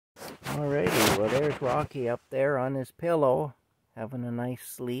Alrighty, well there's Rocky up there on his pillow, having a nice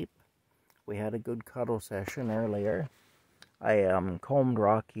sleep. We had a good cuddle session earlier. I combed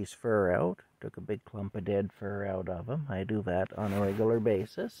Rocky's fur out, took a big clump of dead fur out of him. I do that on a regular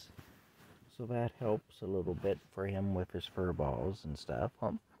basis, so that helps a little bit for him with his fur balls and stuff.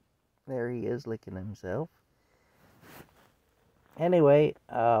 There he is licking himself. Anyway,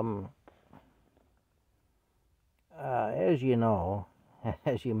 as you know,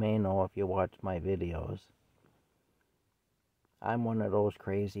 as you may know if you watch my videos, I'm one of those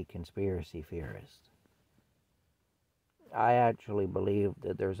crazy conspiracy theorists. I actually believe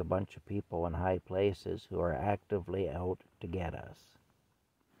that there's a bunch of people in high places who are actively out to get us.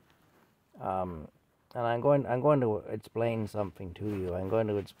 And I'm going to explain something to you. I'm going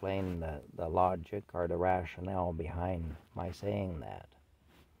to explain the logic or the rationale behind my saying that.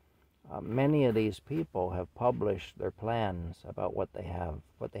 Many of these people have published their plans about what they have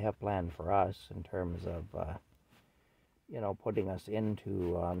planned for us in terms of, putting us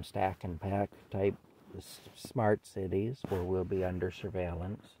into stack and pack type smart cities where we'll be under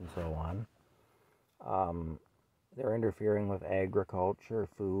surveillance and so on. They're interfering with agriculture,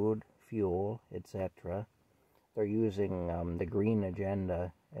 food, fuel, etc. They're using the green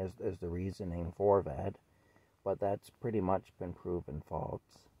agenda as the reasoning for that, but that's pretty much been proven false.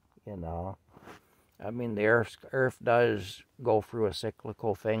 I mean, the Earth does go through a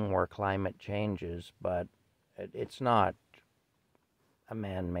cyclical thing where climate changes, but it's not a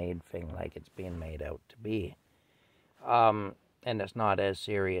man-made thing like it's being made out to be. And it's not as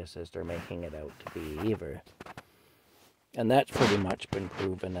serious as they're making it out to be either. And that's pretty much been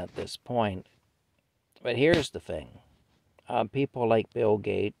proven at this point. But here's the thing. People like Bill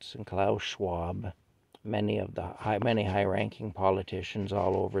Gates and Klaus Schwab, many high-ranking politicians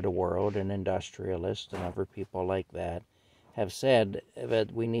all over the world, and industrialists and other people like that, have said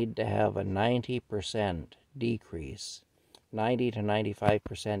that we need to have a 90% decrease, 90 to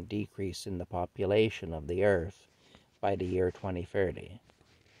 95% decrease in the population of the Earth by the year 2030.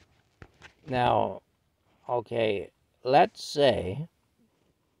 Now, okay, let's say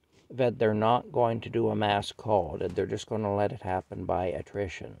that they're not going to do a mass cull, that they're just going to let it happen by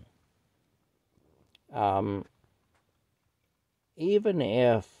attrition. Even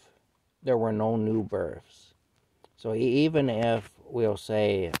if there were no new births, so even if we'll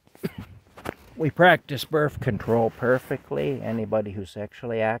say we practice birth control perfectly, anybody who's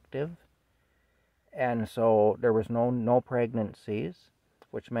sexually active, and so there was no pregnancies,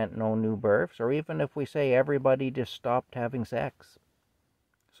 which meant no new births, or even if we say everybody just stopped having sex.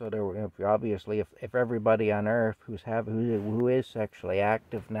 So if everybody on Earth who is sexually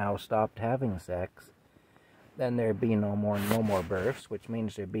active now stopped having sex, then there'd be no more births, which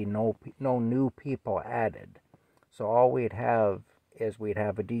means there'd be no new people added. So all we'd have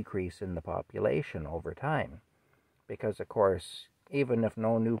a decrease in the population over time, because of course, even if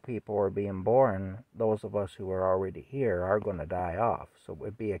no new people are being born, those of us who are already here are going to die off. So it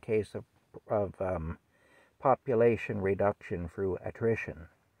would be a case of population reduction through attrition.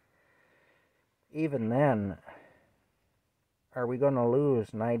 Even then, are we going to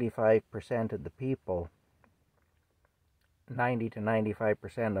lose 95% of the people, 90 to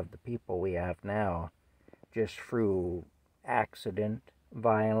 95% of the people we have now, just through accident,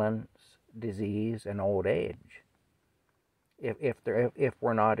 violence, disease, and old age? If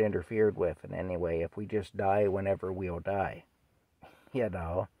we're not interfered with in any way, if we just die whenever we'll die,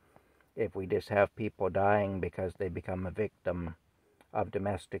 if we just have people dying because they become a victim of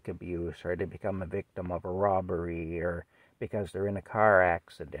domestic abuse, or they become a victim of a robbery, or because they're in a car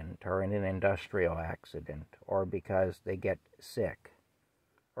accident, or in an industrial accident, or because they get sick,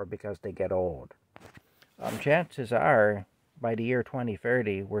 or because they get old. Chances are, by the year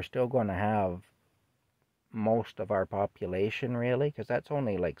 2030, we're still going to have most of our population, really, because that's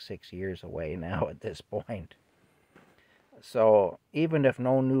only like 6 years away now at this point. So even if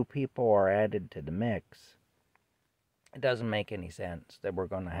no new people are added to the mix, it doesn't make any sense that we're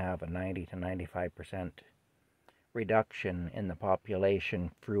going to have a 90 to 95% reduction in the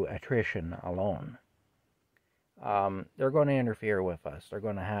population through attrition alone. They're going to interfere with us. They're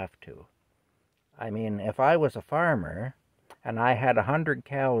going to have to. I mean, if I was a farmer and I had 100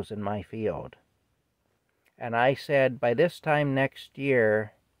 cows in my field, and I said, by this time next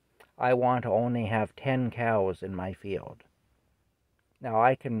year, I want to only have 10 cows in my field. Now,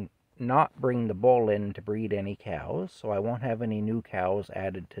 I can not bring the bull in to breed any cows, so I won't have any new cows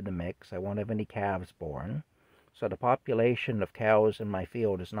added to the mix. I won't have any calves born. So the population of cows in my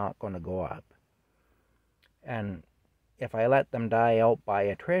field is not going to go up. And if I let them die out by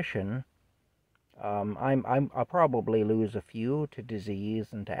attrition, I'll probably lose a few to disease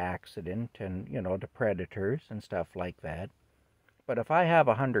and to accident and, to predators and stuff like that. But if I have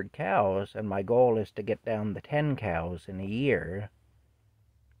 100 cows and my goal is to get down to 10 cows in a year,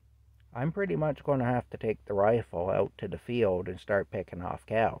 I'm pretty much going to have to take the rifle out to the field and start picking off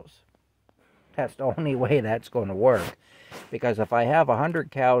cows. That's the only way that's going to work. Because if I have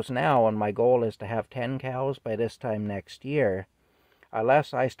 100 cows now and my goal is to have 10 cows by this time next year,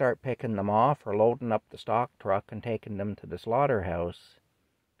 unless I start picking them off or loading up the stock truck and taking them to the slaughterhouse,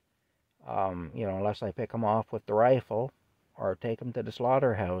 unless I pick them off with the rifle or take them to the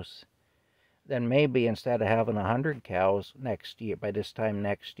slaughterhouse, then maybe instead of having 100 cows next year, by this time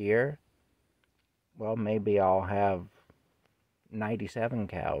next year, well, maybe I'll have 97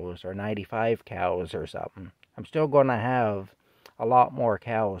 cows or 95 cows or something. I'm still going to have a lot more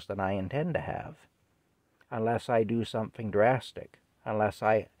cows than I intend to have, unless I do something drastic, unless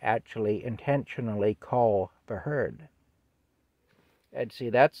I actually intentionally cull the herd. And see,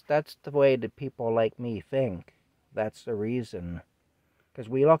 that's the way that people like me think. That's the reason. Because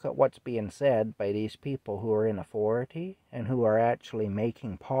we look at what's being said by these people who are in authority and who are actually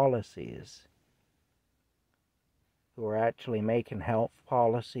making policies, who are actually making health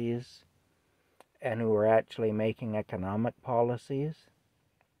policies, and who are actually making economic policies,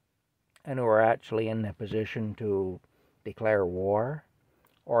 and who are actually in the position to declare war,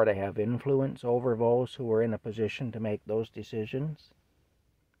 or to have influence over those who are in a position to make those decisions.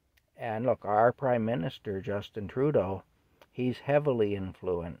 And look, our Prime Minister, Justin Trudeau, he's heavily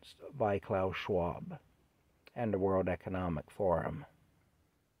influenced by Klaus Schwab and the World Economic Forum.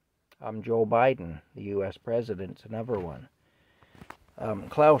 Joe Biden, the U.S. President's another one.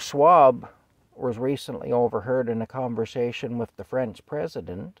 Klaus Schwab was recently overheard in a conversation with the French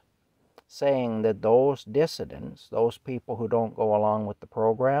president saying that those dissidents, those people who don't go along with the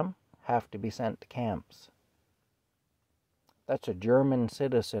program, have to be sent to camps. That's a German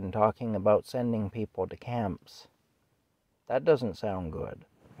citizen talking about sending people to camps. That doesn't sound good.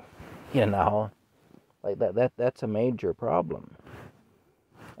 Like that's a major problem.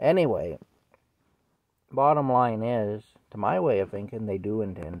 Anyway, bottom line is, to my way of thinking, they do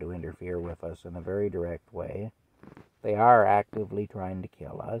intend to interfere with us in a very direct way. They are actively trying to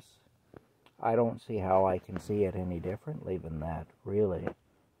kill us. I don't see how I can see it any differently than that, really.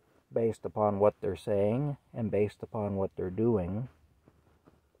 Based upon what they're saying and based upon what they're doing,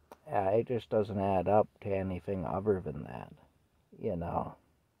 it just doesn't add up to anything other than that,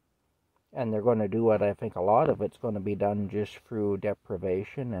 And they're going to do it, I think a lot of it's going to be done just through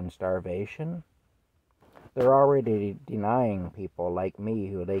deprivation and starvation. They're already denying people like me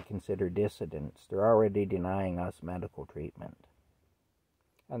who they consider dissidents. They're already denying us medical treatment.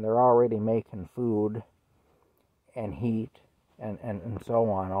 And they're already making food and heat and so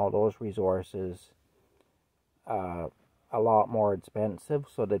on, all those resources, a lot more expensive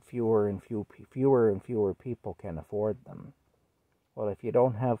so that fewer and fewer people can afford them. Well, if you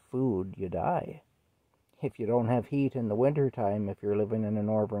don't have food, you die. If you don't have heat in the wintertime, if you're living in a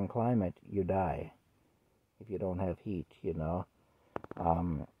northern climate, you die. If you don't have heat,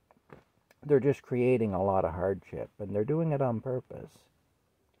 they're just creating a lot of hardship, and they're doing it on purpose.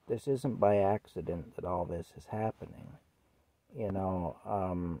 This isn't by accident that all this is happening.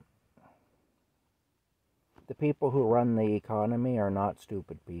 The people who run the economy are not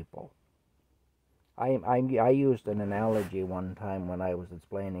stupid people. I used an analogy one time when I was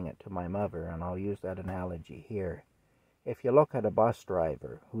explaining it to my mother, and I'll use that analogy here. If you look at a bus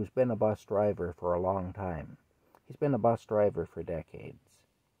driver who's been a bus driver for a long time, he's been a bus driver for decades.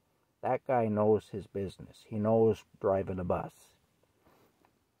 That guy knows his business. He knows driving a bus.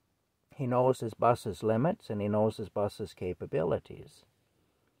 He knows his bus's limits, and he knows his bus's capabilities.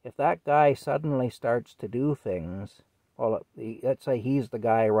 If that guy suddenly starts to do things, well, let's say he's the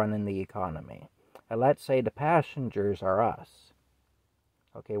guy running the economy. And let's say the passengers are us.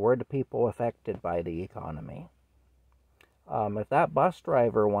 Okay, we're the people affected by the economy. If that bus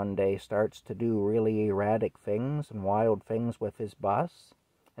driver one day starts to do really erratic things and wild things with his bus,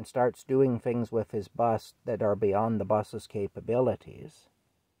 and starts doing things with his bus that are beyond the bus's capabilities,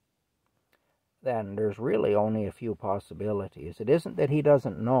 then there's really only a few possibilities. It isn't that he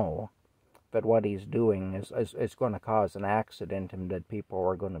doesn't know that what he's doing is going to cause an accident and that people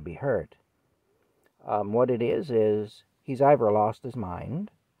are going to be hurt. What it is he's either lost his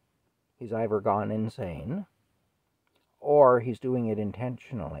mind, he's either gone insane, or he's doing it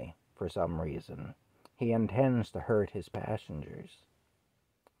intentionally for some reason. He intends to hurt his passengers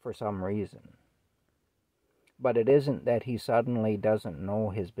for some reason. But it isn't that he suddenly doesn't know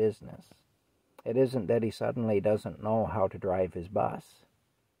his business. It isn't that he suddenly doesn't know how to drive his bus.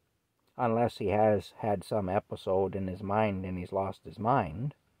 unless he has had some episode in his mind and he's lost his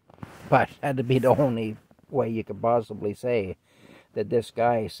mind. But that'd be the only way you could possibly say that this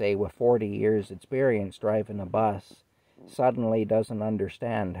guy, say with 40 years experience driving a bus, suddenly doesn't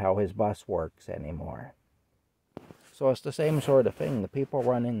understand how his bus works anymore. So it's the same sort of thing. The people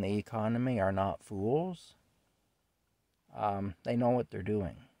running the economy are not fools. They know what they're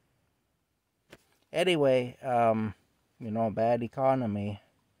doing. Anyway, bad economy,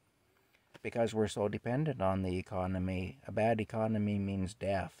 because we're so dependent on the economy, a bad economy means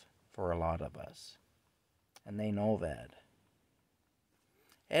death for a lot of us. And they know that.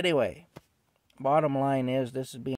 Anyway, bottom line is, this is being